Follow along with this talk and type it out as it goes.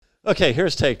Okay,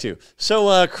 here's take two.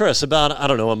 So, Chris, about, I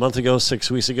don't know, a month ago,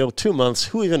 6 weeks ago, 2 months,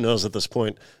 who even knows at this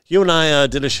point, you and I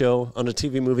did a show on a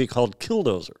TV movie called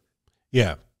Killdozer.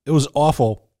 Yeah, it was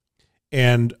awful.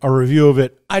 And a review of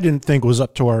it, I didn't think was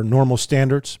up to our normal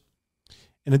standards.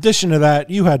 In addition to that,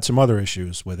 you had some other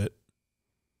issues with it.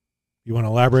 You want to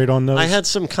elaborate on those? I had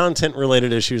some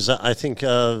content-related issues. I think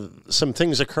some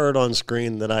things occurred on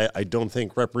screen that I don't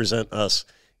think represent us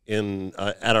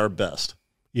at our best.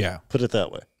 Yeah. Put it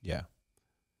that way. Yeah.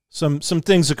 Some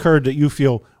things occurred that you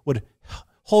feel would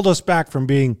hold us back from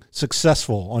being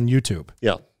successful on YouTube.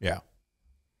 Yeah. Yeah.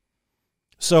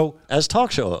 So as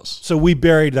talk show hosts. So we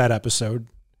buried that episode.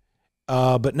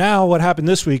 But now what happened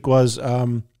this week was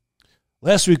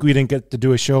last week we didn't get to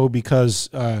do a show because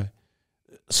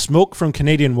smoke from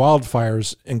Canadian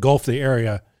wildfires engulfed the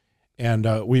area, and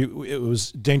it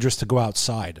was dangerous to go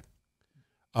outside.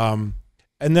 And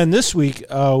then this week,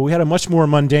 we had a much more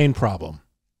mundane problem.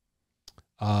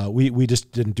 We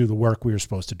just didn't do the work we were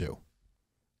supposed to do.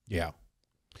 Yeah.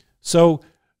 So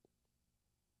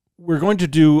we're going to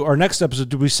do our next episode.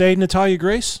 Did we say Natalia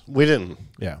Grace? We didn't.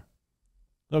 Yeah.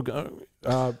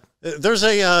 There's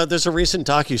a recent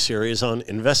docuseries on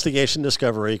Investigation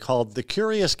Discovery called The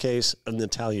Curious Case of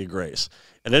Natalia Grace.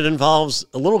 And it involves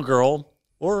a little girl,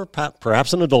 or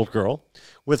perhaps an adult girl,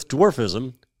 with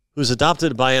dwarfism, who's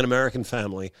adopted by an American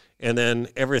family, and then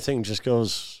everything just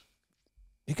goes...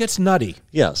 It gets nutty.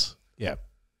 Yes. Yeah.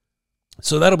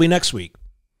 So that'll be next week.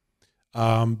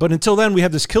 But until then, we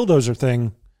have this Killdozer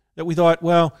thing that we thought,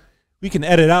 well, we can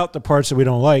edit out the parts that we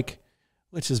don't like,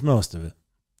 which is most of it.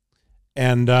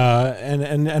 And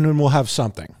then we'll have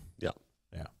something. Yeah.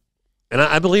 Yeah. And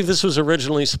I believe this was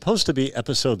originally supposed to be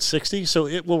episode 60, so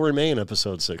it will remain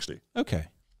episode 60. Okay.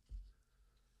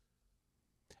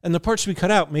 And the parts we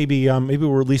cut out, maybe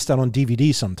we'll release that on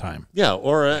DVD sometime. Yeah,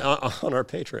 or on our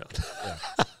Patreon.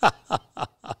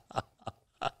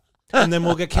 Yeah. And then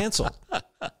we'll get canceled.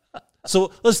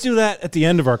 So let's do that at the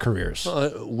end of our careers.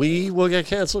 We will get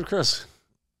canceled, Chris.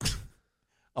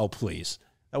 Oh, please.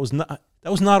 That was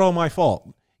not all my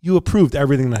fault. You approved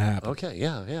everything that happened. Okay,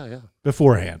 yeah.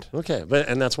 Beforehand. Okay,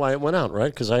 and that's why it went out,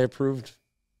 right? Because I approved.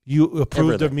 You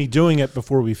approved everything. of me doing it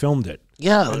before we filmed it.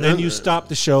 Yeah. And then you stopped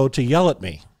the show to yell at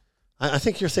me. I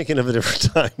think you're thinking of a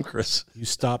different time, Chris. You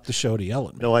stopped the show to yell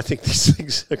at me. No, I think these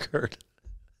things occurred.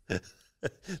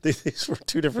 These were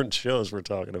two different shows we're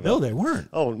talking about. No, they weren't.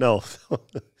 Oh, no.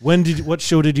 What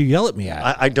show did you yell at me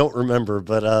at? I don't remember,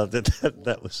 but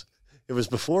it was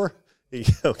before?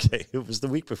 Okay, it was the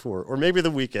week before, or maybe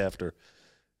the week after.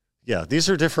 Yeah, these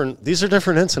are different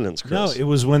incidents, Chris. No, it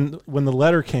was when the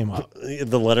letter came up.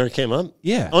 The letter came up?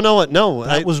 Yeah. Oh, no.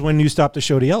 That was when you stopped the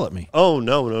show to yell at me. Oh,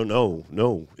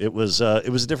 no. It was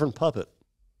a different puppet.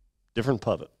 Different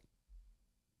puppet.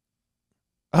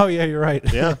 Oh, yeah, you're right.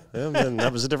 Yeah, and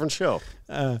that was a different show.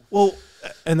 Well,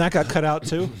 and that got cut out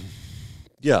too?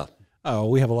 Yeah. Oh,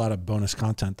 we have a lot of bonus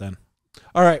content then.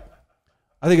 All right.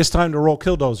 I think it's time to roll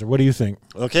Killdozer. What do you think?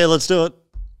 Okay, let's do it.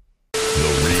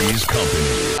 The Rees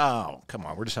Company. Oh, come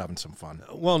on. We're just having some fun.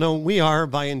 Well, no, we are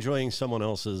by enjoying someone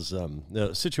else's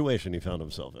situation he found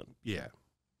himself in. Yeah.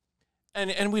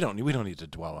 And we don't need to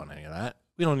dwell on any of that.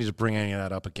 We don't need to bring any of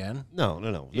that up again.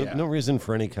 No. Yeah. No reason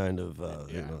for any kind of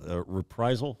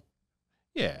reprisal.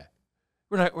 Yeah.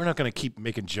 We're not going to keep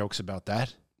making jokes about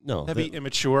that. No. That'd be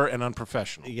immature and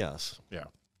unprofessional. Yes. Yeah.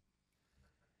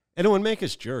 And it would make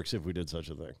us jerks if we did such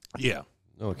a thing. Yeah.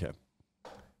 Okay.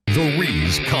 The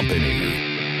Rees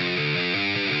Company.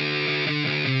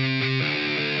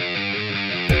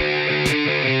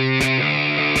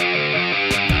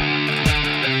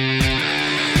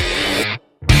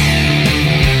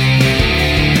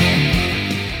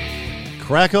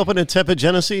 Crack open a tepid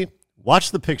Genesee.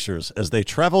 Watch the pictures as they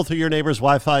travel through your neighbor's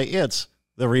Wi-Fi. It's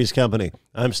the Rees Company.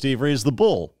 I'm Steve Rees, the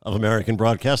bull of American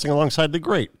broadcasting, alongside the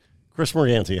great Chris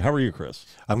Morganti. How are you, Chris?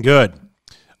 I'm good.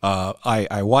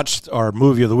 I watched our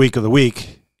movie of the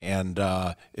week, and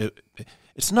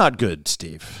it's not good,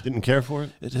 Steve. Didn't care for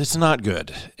it? It's not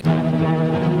good.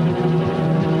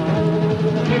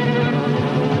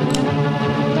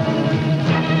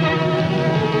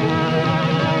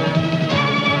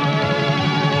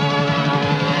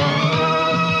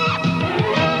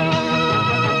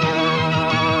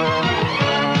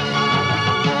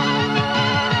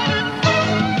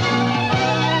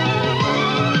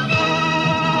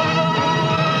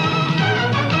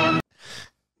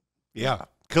 Yeah,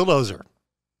 Killdozer.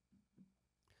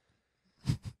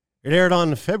 It aired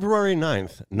on February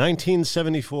 9th,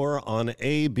 1974 on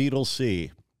A Beetle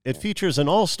C. It features an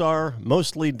all-star,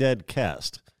 mostly dead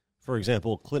cast. For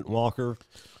example, Clint Walker,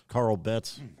 Carl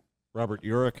Betts, Robert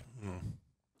Urich.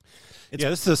 Yeah,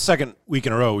 this is the second week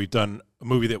in a row we've done a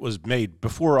movie that was made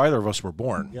before either of us were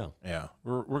born. Yeah,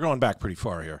 we're going back pretty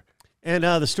far here. And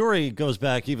the story goes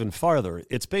back even farther.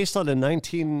 It's based on a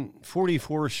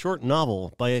 1944 short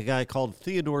novel by a guy called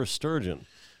Theodore Sturgeon.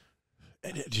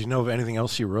 Do you know of anything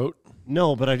else he wrote?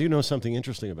 No, but I do know something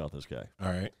interesting about this guy.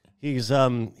 All right. He's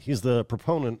the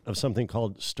proponent of something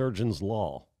called Sturgeon's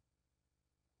Law.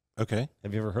 Okay.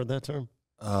 Have you ever heard that term?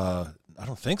 I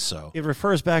don't think so. It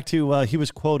refers back to he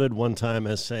was quoted one time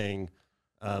as saying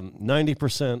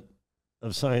 90%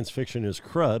 of science fiction is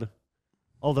crud,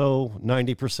 although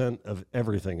 90% of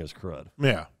everything is crud.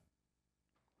 Yeah.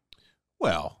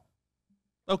 Well,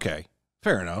 okay.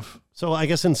 Fair enough. So I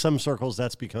guess in some circles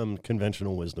that's become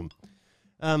conventional wisdom.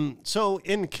 So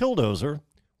in Killdozer,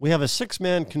 we have a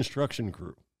 6-man construction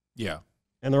crew. Yeah.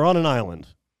 And they're on an island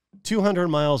 200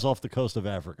 miles off the coast of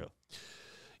Africa.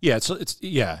 Yeah,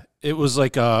 it was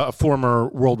like a former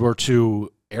World War II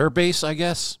air base, I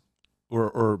guess,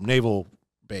 or naval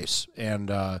base, and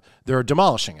they're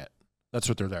demolishing it. That's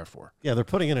what they're there for. Yeah, they're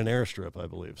putting in an airstrip, I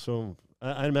believe. So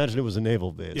I imagine it was a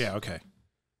naval base. Yeah, okay.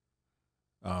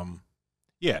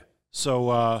 Yeah,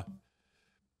 so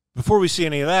before we see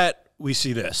any of that, we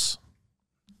see this.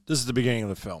 This is the beginning of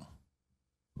the film.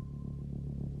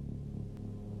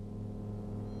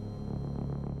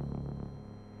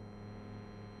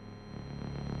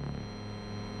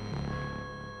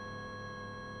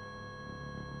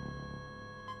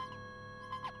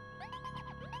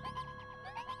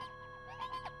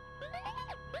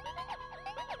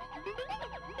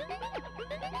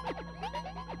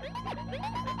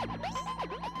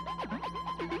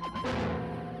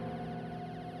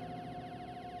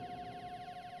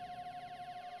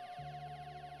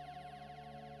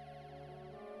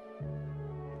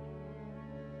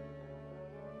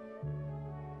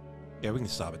 Yeah, we can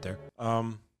stop it there.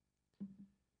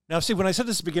 Now, see, when I said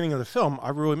this at the beginning of the film, I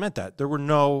really meant that. There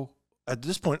were at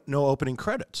this point, no opening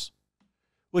credits.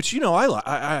 Which,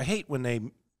 I hate when they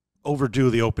overdo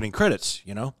the opening credits,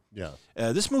 Yeah.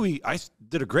 This movie, I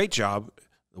did a great job.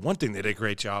 The one thing they did a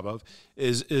great job of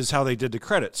is how they did the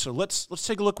credits. So let's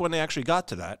take a look when they actually got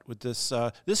to that with this.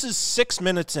 This is 6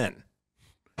 minutes in.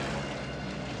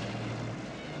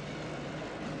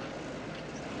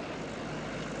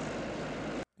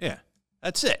 Yeah,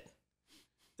 that's it.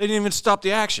 They didn't even stop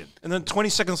the action. And then 20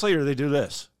 seconds later, they do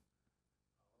this.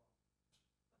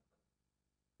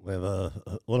 We have a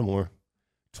little more.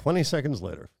 20 seconds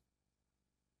later,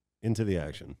 into the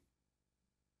action,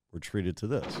 we're treated to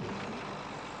this.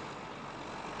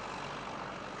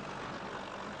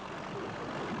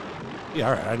 Yeah,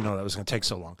 all right. I didn't know that was going to take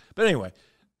so long. But anyway,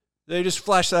 they just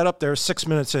flash that up there 6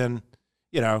 minutes in.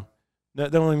 They don't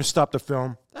even stop the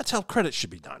film. That's how credits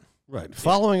should be done. Right.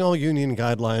 Following all union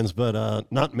guidelines, but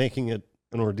not making it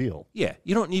an ordeal. Yeah.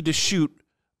 You don't need to shoot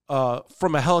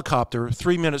from a helicopter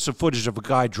 3 minutes of footage of a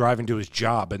guy driving to his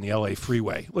job in the LA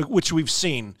freeway, which we've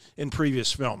seen in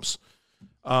previous films.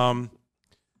 All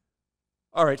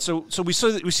right. So we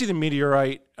see the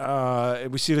meteorite.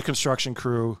 We see the construction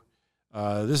crew.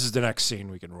 This is the next scene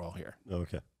we can roll here.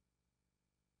 Okay.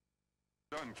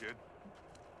 Done, kid.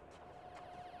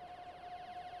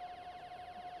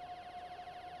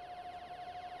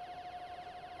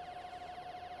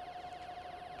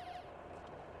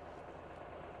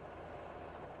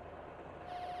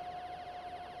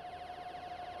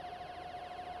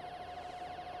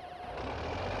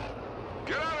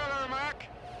 Get out of there, Mac.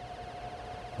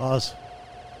 Pause.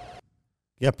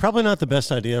 Yeah, probably not the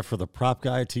best idea for the prop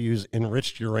guy to use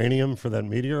enriched uranium for that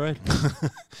meteorite.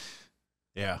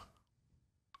 Yeah.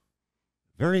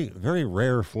 Very, very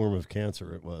rare form of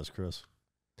cancer it was, Chris.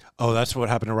 Oh, that's what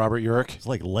happened to Robert Urich? It's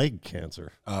like leg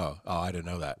cancer. Oh, I didn't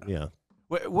know that. Yeah.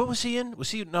 What was he in? Was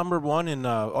he number one in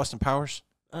Austin Powers?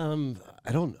 I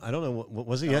don't know. What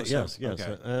was he? Oh, Yes.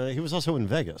 okay. He was also in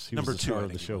Vegas. He Number was the two, star I of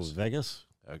the think he show was. Vegas.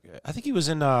 Okay. I think he was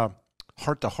in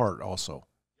Heart to Heart also.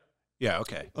 Yeah,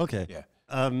 okay. Okay. Yeah.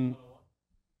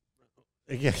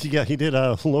 Yeah, he did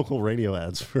local radio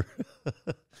ads for.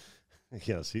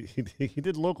 Yes, he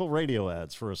did local radio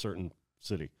ads for a certain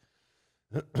city.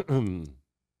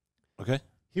 Okay.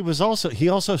 He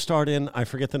also starred in, I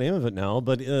forget the name of it now,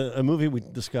 but a movie we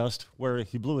discussed where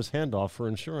he blew his hand off for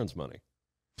insurance money.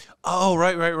 Oh,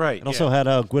 right. It also had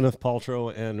Gwyneth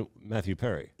Paltrow and Matthew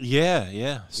Perry.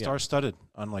 Yeah. Star-studded,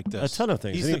 unlike this. A ton of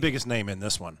things. He's the biggest name in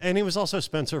this one. And he was also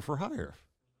Spencer for Hire,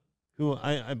 who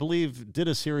I believe did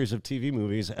a series of TV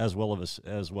movies as well as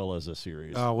a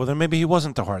series. Oh, well, then maybe he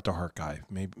wasn't the Heart to Heart guy.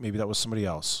 Maybe that was somebody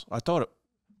else. I thought it.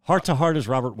 Heart to Heart is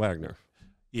Robert Wagner.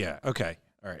 Yeah, okay.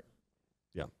 All right.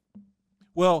 Yeah.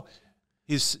 Well,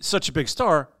 he's such a big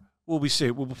star. we'll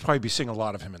probably be seeing a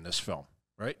lot of him in this film,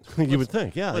 right? You would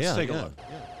think, yeah. Let's yeah, take a yeah, look.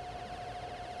 yeah.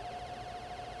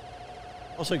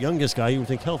 Also, youngest guy, you would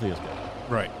think healthiest guy.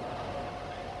 Right.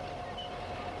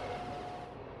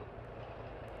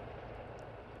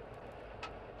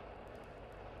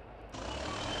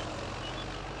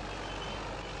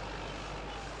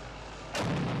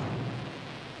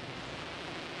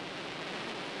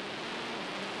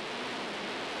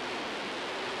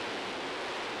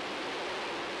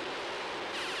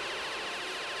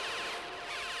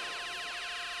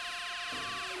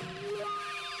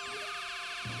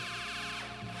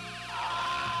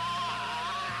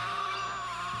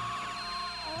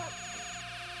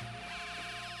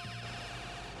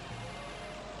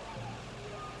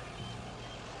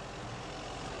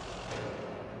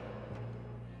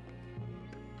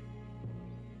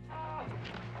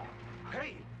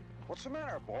 Hey, what's the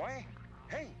matter, boy?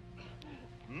 Hey,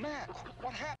 Matt,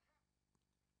 what happened?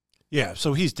 Yeah,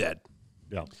 so he's dead.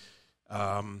 Yeah.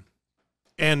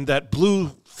 And that blue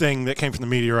thing that came from the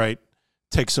meteorite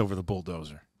takes over the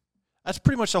bulldozer. That's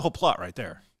pretty much the whole plot right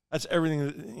there. That's everything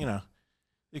that, you know.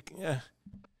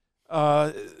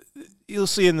 You'll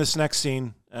see in this next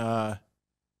scene,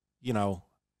 you know,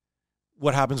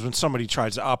 what happens when somebody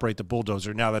tries to operate the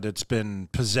bulldozer now that it's been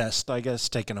possessed, I guess,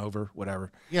 taken over,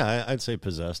 whatever. Yeah, I'd say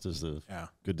possessed is the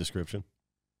good description.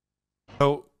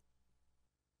 So,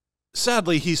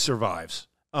 sadly, he survives.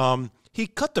 He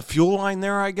cut the fuel line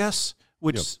there, I guess,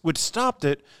 which stopped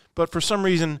it, but for some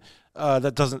reason,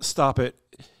 that doesn't stop it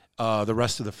the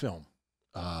rest of the film.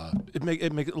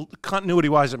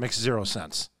 Continuity-wise, it makes zero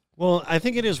sense. Well, I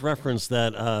think it is referenced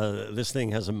that this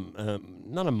thing has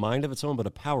not a mind of its own, but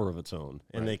a power of its own,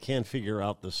 and they can't figure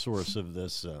out the source of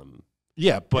this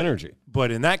energy.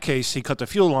 But in that case, he cut the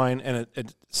fuel line, and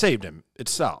it saved him. It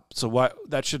stopped. So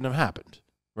that shouldn't have happened,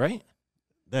 right?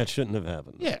 That shouldn't have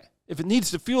happened. Yeah. If it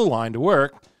needs the fuel line to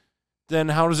work, then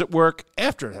how does it work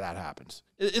after that happens?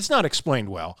 It's not explained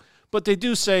well, but they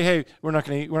do say, "Hey, we're not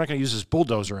going to use this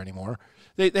bulldozer anymore."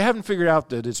 They haven't figured out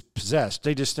that it's possessed.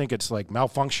 They just think it's like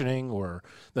malfunctioning, or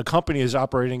the company is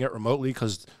operating it remotely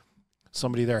because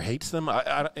somebody there hates them.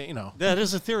 You know, that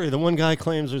is a theory. The one guy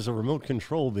claims there's a remote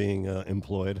control being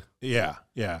employed. Yeah.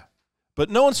 But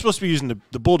no one's supposed to be using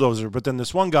the bulldozer. But then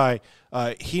this one guy,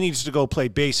 he needs to go play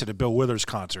bass at a Bill Withers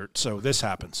concert. So this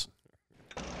happens.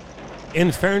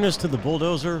 In fairness to the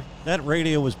bulldozer, that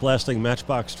radio was blasting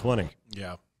Matchbox 20.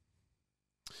 Yeah.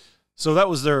 So that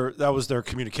was their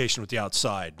communication with the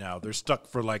outside. Now they're stuck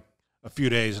for like a few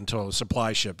days until a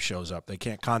supply ship shows up. They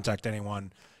can't contact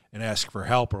anyone and ask for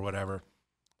help or whatever.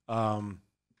 I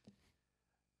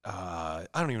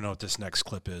don't even know what this next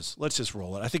clip is. Let's just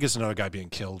roll it. I think it's another guy being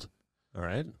killed. All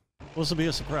right. Well, this will be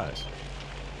a surprise.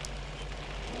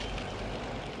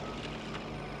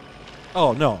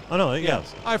 Oh, no. Oh, no,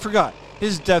 yes. I forgot.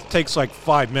 His death takes like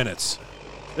 5 minutes.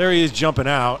 There he is jumping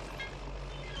out.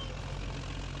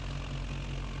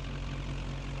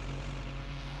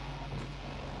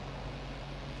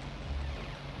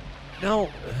 Now,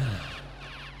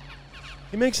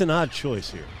 he makes an odd choice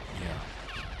here. Yeah.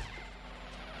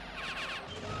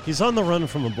 He's on the run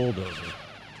from a bulldozer.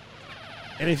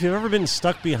 And if you've ever been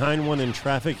stuck behind one in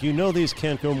traffic, you know these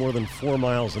can't go more than 4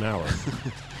 miles an hour.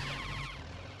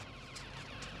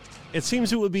 It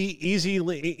seems it would be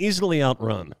easily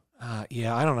outrun.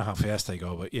 Yeah, I don't know how fast they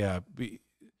go, but yeah.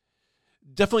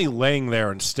 Definitely laying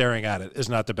there and staring at it is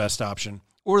not the best option.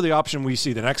 Or the option we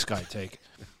see the next guy take.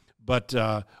 But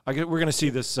we're going to see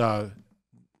this.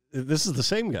 This is the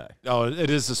same guy. Oh, it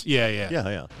is this.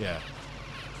 Yeah.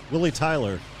 Willie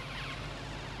Tyler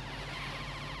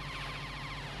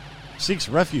seeks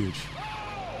refuge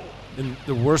in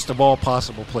the worst of all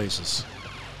possible places.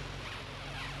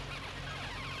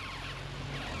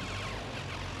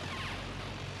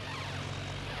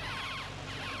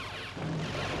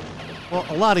 Well,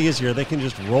 a lot easier. They can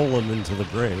just roll him into the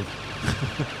grave.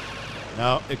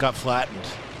 No, it got flattened.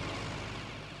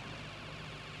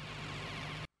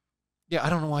 Yeah, I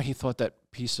don't know why he thought that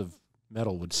piece of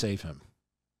metal would save him.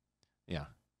 Yeah.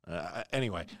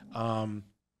 Anyway,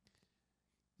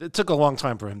 it took a long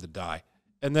time for him to die.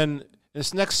 And then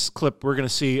this next clip, we're going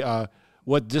to see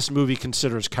what this movie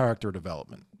considers character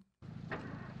development.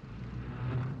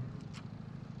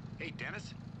 Hey,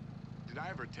 Dennis, did I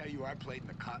ever tell you I played in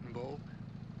the Cotton Bowl?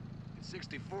 In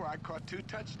 '64, I caught 2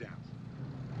 touchdowns.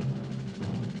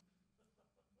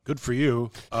 Good for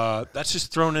you. That's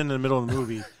just thrown in the middle of the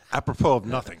movie, apropos of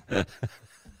nothing.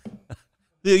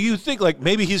 You think like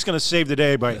maybe he's going to save the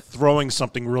day by throwing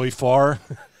something really far,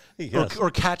 Yes. or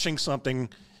catching something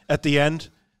at the end.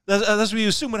 That's what you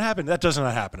assume would happen. That does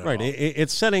not happen at Right. all.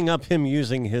 It's setting up him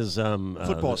using his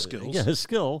Football skills. Yeah, his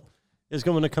skill is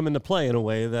going to come into play in a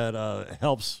way that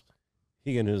helps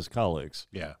he and his colleagues.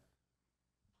 Yeah.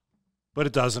 But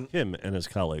it doesn't. Him and his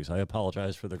colleagues. I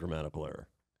apologize for the grammatical error.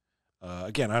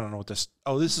 Again, I don't know what this...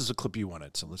 Oh, this is a clip you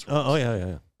wanted, so let's...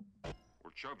 Yeah.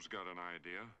 Well, Chubb's got an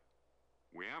idea.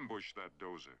 We ambush that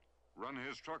dozer, run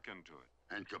his truck into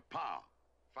it. And kapow!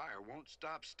 Fire won't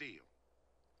stop steel.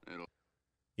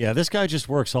 Yeah, this guy just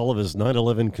works all of his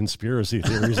 9/11 conspiracy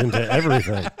theories into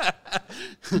everything.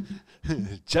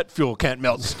 Jet fuel can't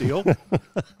melt steel.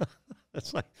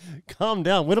 It's like, calm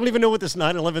down. We don't even know what this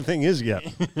 9/11 thing is yet.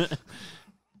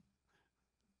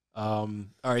 All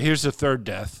right, here's the third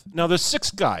death. Now, there's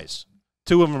 6 guys.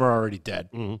 2 of them are already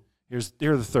dead. Mm-hmm.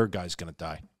 Here the third guy's going to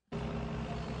die.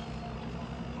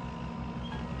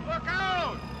 Look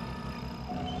out!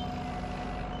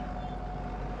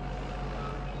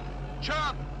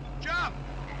 Chop! Chop!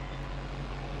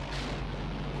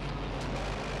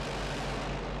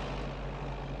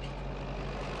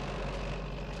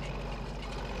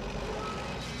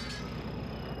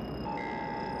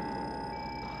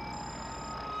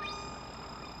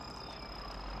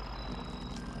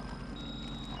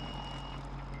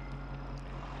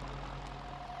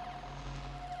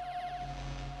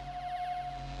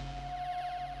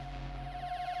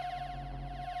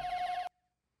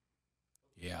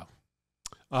 Yeah.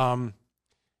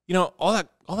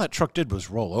 All that truck did was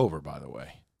roll over, by the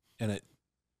way, and it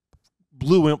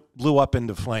blew up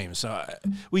into flames.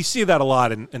 We see that a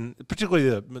lot, and particularly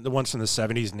the ones from the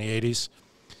 70s and the 80s,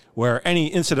 where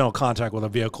any incidental contact with a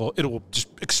vehicle, it will just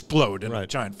explode in a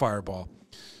giant fireball.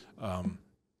 All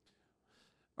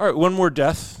right, one more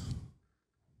death.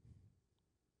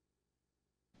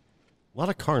 A lot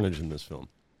of carnage in this film.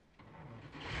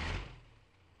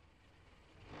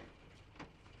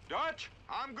 Dutch,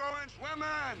 I'm going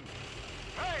swimming!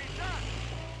 Hey, Dutch!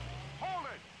 Hold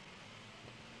it!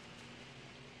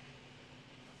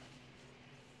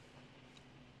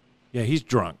 Yeah, he's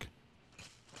drunk.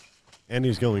 And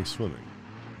he's going swimming.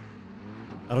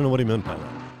 I don't know what he meant by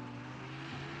that.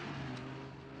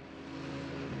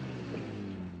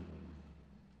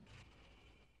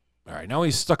 All right, now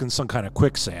he's stuck in some kind of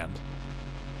quicksand.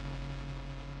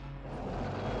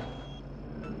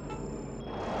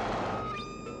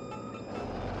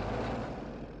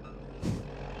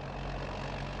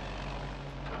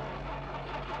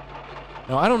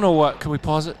 Now, I don't know what... Can we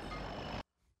pause it?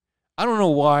 I don't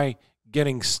know why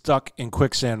getting stuck in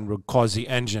quicksand would cause the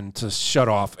engine to shut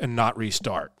off and not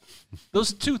restart.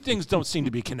 Those two things don't seem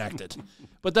to be connected.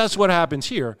 But that's what happens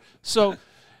here. So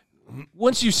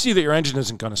once you see that your engine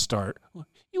isn't going to start,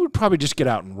 you would probably just get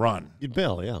out and run. You'd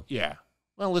bail, yeah. Yeah.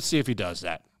 Well, let's see if he does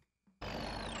that.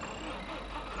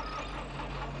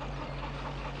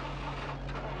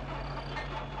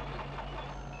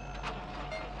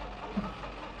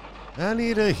 I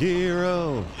need a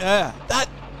hero. Yeah.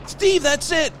 Steve,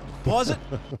 that's it. Pause it.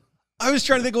 I was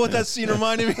trying to think of what that scene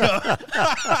reminded me of.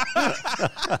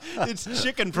 It's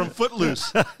Chicken from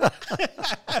Footloose.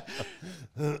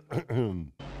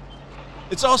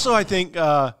 It's also, I think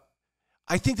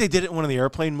they did it in one of the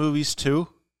airplane movies too,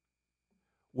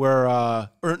 where I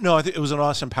think it was an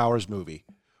Austin Powers movie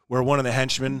where one of the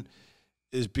henchmen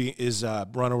is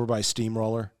run over by a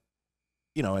steamroller.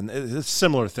 And it's a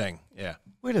similar thing. Yeah.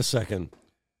 Wait a second.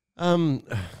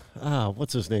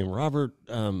 What's his name? Robert.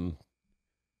 Who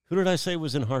did I say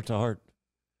was in Heart to Heart?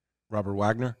 Robert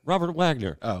Wagner. Robert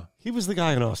Wagner. Oh, he was the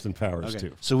guy in Austin Powers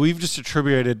too. So we've just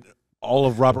attributed all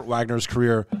of Robert Wagner's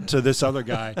career to this other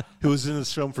guy who was in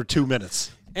this film for 2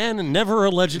 minutes and never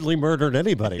allegedly murdered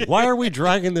anybody. Why are we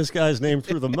dragging this guy's name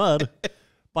through the mud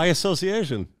by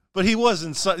association? But he was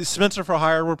in Spencer for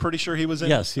Hire. We're pretty sure he was in.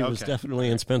 Yes, he was definitely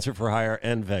in Spencer for Hire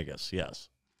and Vegas. Yes.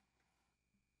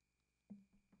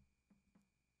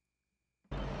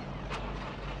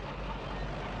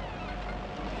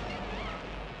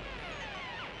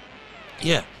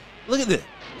 Yeah. Look at this.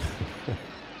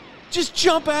 Just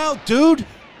jump out, dude.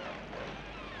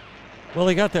 Well,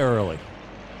 he got there early.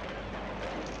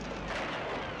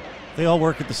 They all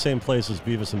work at the same place as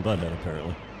Beavis and Butthead,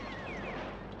 apparently.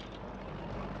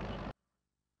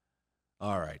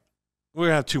 All right. We're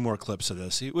going to have 2 more clips of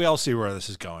this. We all see where this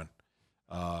is going.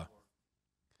 Huh?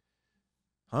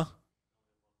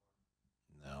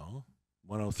 No.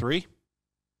 103?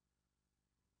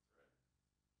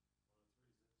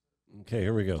 Okay,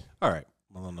 here we go. All right.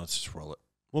 Well, then let's just roll it.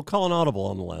 We'll call an audible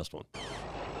on the last one.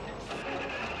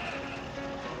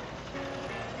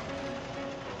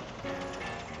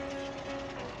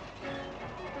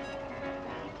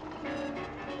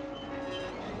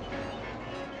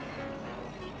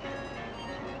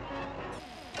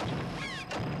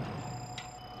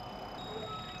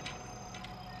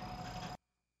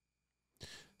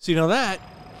 See, now that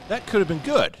could have been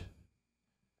good.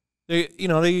 They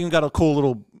even got a cool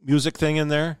little music thing in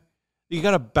there. You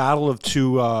got a battle of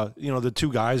two, the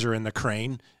two guys are in the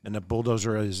crane and the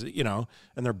bulldozer is, and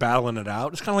they're battling it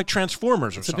out. It's kind of like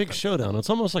Transformers or something. It's a big showdown. It's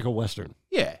almost like a Western.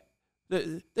 Yeah.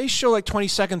 They show like 20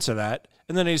 seconds of that,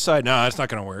 and then they decide, no, it's not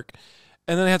going to work.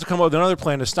 And then they have to come up with another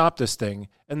plan to stop this thing.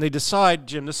 And they decide,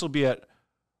 Jim, this will be at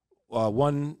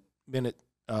 1 minute,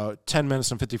 10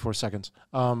 minutes and 54 seconds.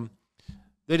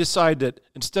 They decide that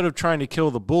instead of trying to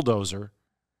kill the bulldozer,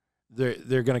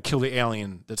 they're going to kill the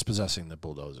alien that's possessing the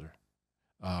bulldozer.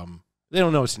 They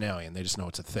don't know it's an alien. They just know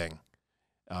it's a thing.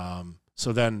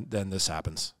 So then this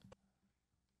happens.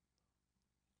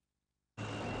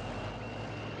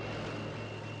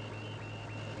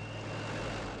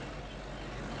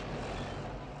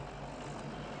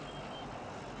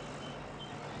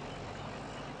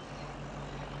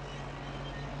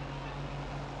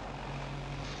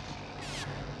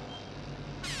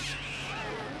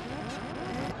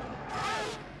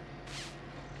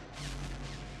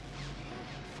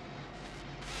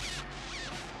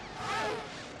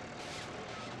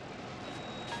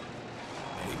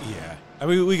 Yeah, I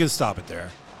mean, we can stop it there.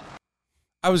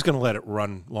 I was going to let it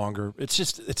run longer. It's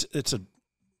just it's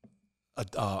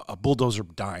a bulldozer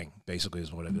dying, basically,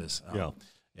 is what it is.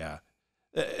 Yeah,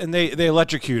 and they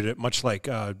electrocute it much like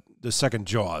the second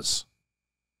Jaws.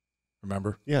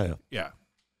 Remember? Yeah.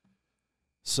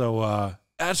 So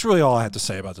that's really all I have to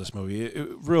say about this movie. It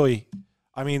really,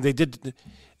 I mean, they did.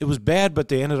 It was bad, but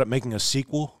they ended up making a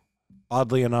sequel.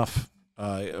 Oddly enough,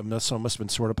 so it must have been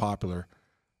sort of popular.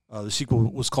 The sequel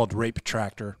was called Rape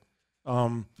Tractor.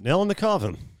 Nail in the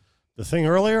coffin. The thing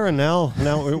earlier, and now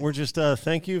we're just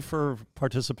thank you for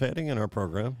participating in our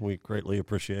program. We greatly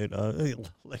appreciate.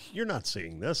 You're not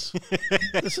seeing this.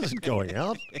 This isn't going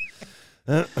out.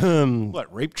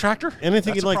 What, Rape Tractor?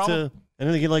 Anything you'd like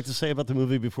to say about the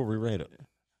movie before we rate it?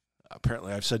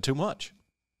 Apparently, I've said too much.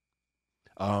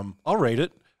 I'll rate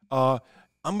it.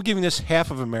 I'm giving this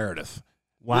half of a Meredith.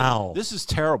 Wow, this is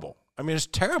terrible. I mean, it's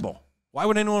terrible. Why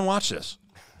would anyone watch this?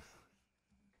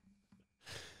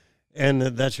 And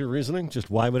that's your reasoning? Just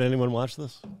why would anyone watch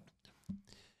this?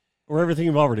 Or everything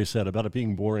you've already said about it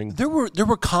being boring? There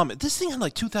were comments. This thing had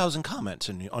like 2,000 comments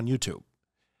on YouTube.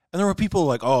 And there were people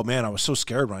like, oh, man, I was so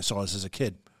scared when I saw this as a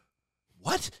kid.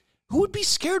 What? Who would be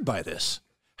scared by this?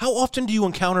 How often do you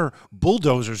encounter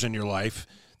bulldozers in your life?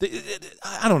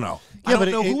 I don't know. I don't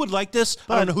know who would like this.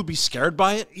 I don't know who'd be scared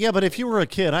by it. Yeah, but if you were a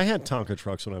kid, I had Tonka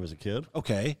trucks when I was a kid.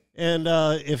 Okay. And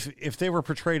if they were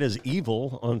portrayed as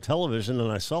evil on television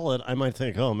and I saw it, I might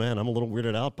think, oh, man, I'm a little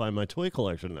weirded out by my toy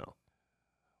collection now.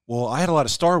 Well, I had a lot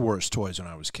of Star Wars toys when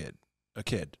I was a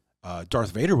kid.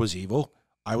 Darth Vader was evil.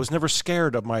 I was never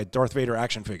scared of my Darth Vader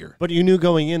action figure. But you knew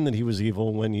going in that he was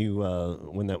evil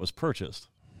when that was purchased.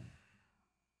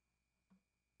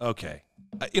 Okay.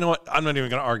 You know what? I'm not even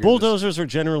going to argue. Bulldozers are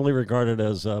generally regarded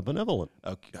as benevolent.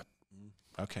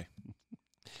 Okay.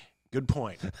 Good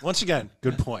point. Once again,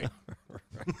 good point.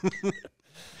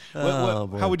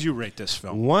 How would you rate this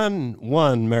film?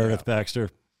 One, Meredith Baxter.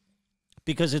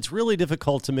 Because it's really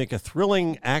difficult to make a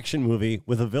thrilling action movie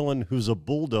with a villain who's a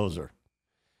bulldozer.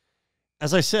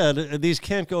 As I said, these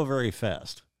can't go very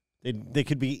fast. They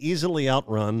could be easily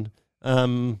outrun.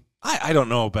 I don't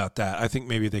know about that. I think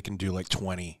maybe they can do like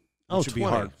 20. Oh, should be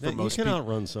hard for most people. You can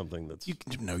outrun something that's... You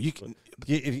can.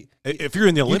 If you're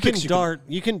in the Olympics,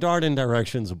 you can dart in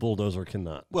directions a bulldozer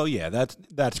cannot. Well, yeah,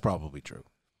 that's probably true.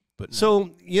 But no.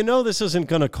 So, this isn't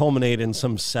going to culminate in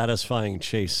some satisfying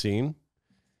chase scene.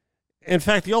 In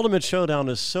fact, the ultimate showdown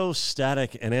is so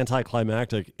static and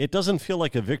anticlimactic, it doesn't feel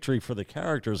like a victory for the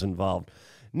characters involved.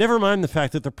 Never mind the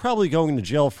fact that they're probably going to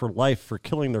jail for life for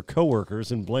killing their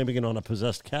coworkers and blaming it on a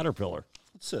possessed caterpillar.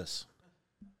 What's this?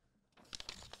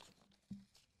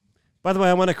 By the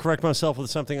way, I want to correct myself with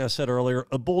something I said earlier.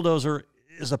 A bulldozer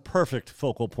is a perfect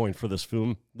focal point for this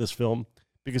film,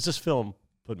 because this film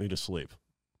put me to sleep.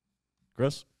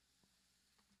 Chris?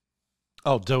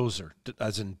 Oh, dozer,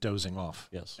 as in dozing off.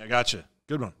 Yes. I gotcha.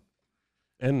 Good one.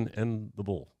 And the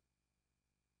bull.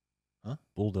 Huh?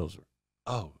 Bulldozer.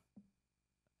 Oh.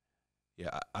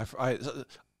 Yeah, I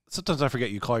sometimes I forget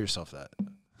you call yourself that.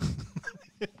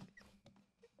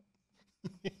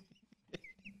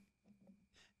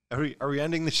 Are we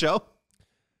ending the show?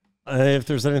 If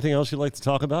there's anything else you'd like to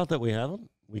talk about that we haven't,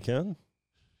 we can.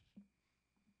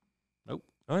 Nope.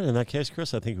 All right, in that case,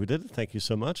 Chris, I think we did it. Thank you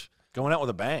so much. Going out with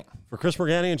a bang. For Chris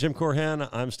Morgani and Jim Corhan,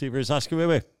 I'm Steve Rees.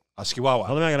 Oskiwewe.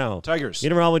 Oskiwawa. Tigers.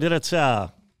 Tigers. We did it.